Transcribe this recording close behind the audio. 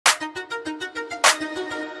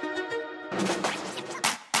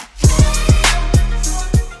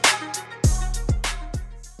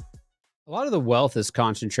A lot of the wealth is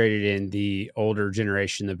concentrated in the older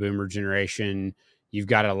generation, the boomer generation. You've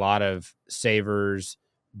got a lot of savers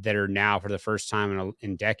that are now, for the first time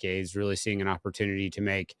in decades, really seeing an opportunity to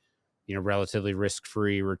make, relatively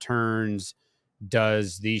risk-free returns.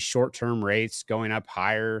 Does these short-term rates going up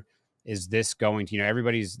higher, is this going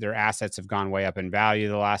to, their assets have gone way up in value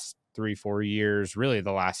the last 3-4 years, really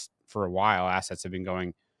for a while, assets have been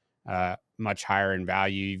going much higher in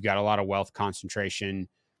value. You've got a lot of wealth concentration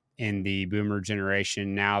in the boomer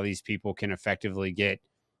generation. Now these people can effectively get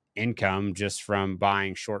income just from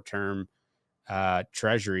buying short-term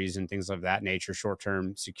treasuries and things of that nature,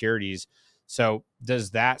 short-term securities. So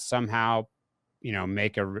does that somehow,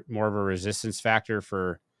 make more of a resistance factor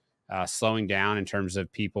for slowing down in terms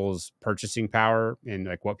of people's purchasing power and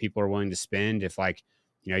like what people are willing to spend? If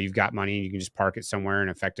you've got money and you can just park it somewhere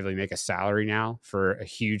and effectively make a salary now for a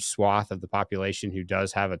huge swath of the population who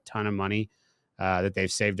does have a ton of money that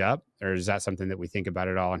they've saved up? Or is that something that we think about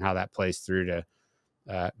at all, and how that plays through to,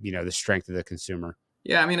 the strength of the consumer?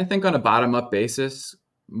 Yeah, I mean, I think on a bottom-up basis,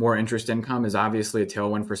 more interest income is obviously a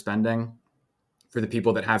tailwind for spending for the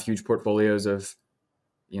people that have huge portfolios of,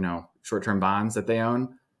 short-term bonds that they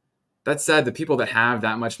own. That said, the people that have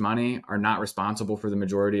that much money are not responsible for the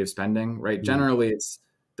majority of spending, right? Mm-hmm. Generally, it's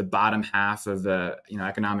the bottom half of the,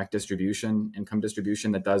 economic distribution, income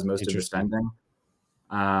distribution, that does most of the spending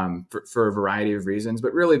for a variety of reasons.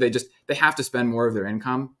 But really, they have to spend more of their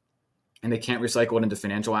income, and they can't recycle it into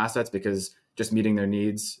financial assets because just meeting their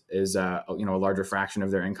needs is a larger fraction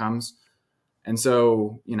of their incomes. And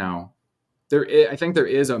so, I think there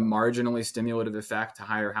is a marginally stimulative effect to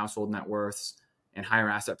higher household net worths and higher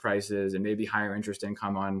asset prices and maybe higher interest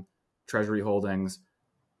income on treasury holdings.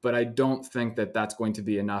 But I don't think that that's going to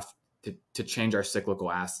be enough to change our cyclical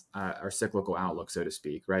outlook, so to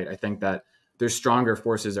speak, right? I think that there's stronger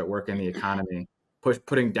forces at work in the economy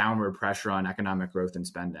putting downward pressure on economic growth and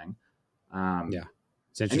spending.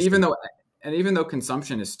 It's interesting. And even though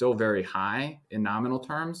consumption is still very high in nominal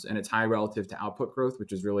terms, and it's high relative to output growth,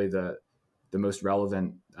 which is really the most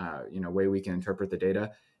relevant way we can interpret the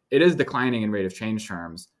data, it is declining in rate of change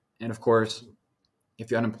terms. And of course, if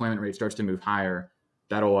the unemployment rate starts to move higher,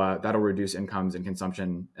 that'll reduce incomes and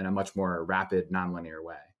consumption in a much more rapid, nonlinear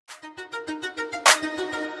way.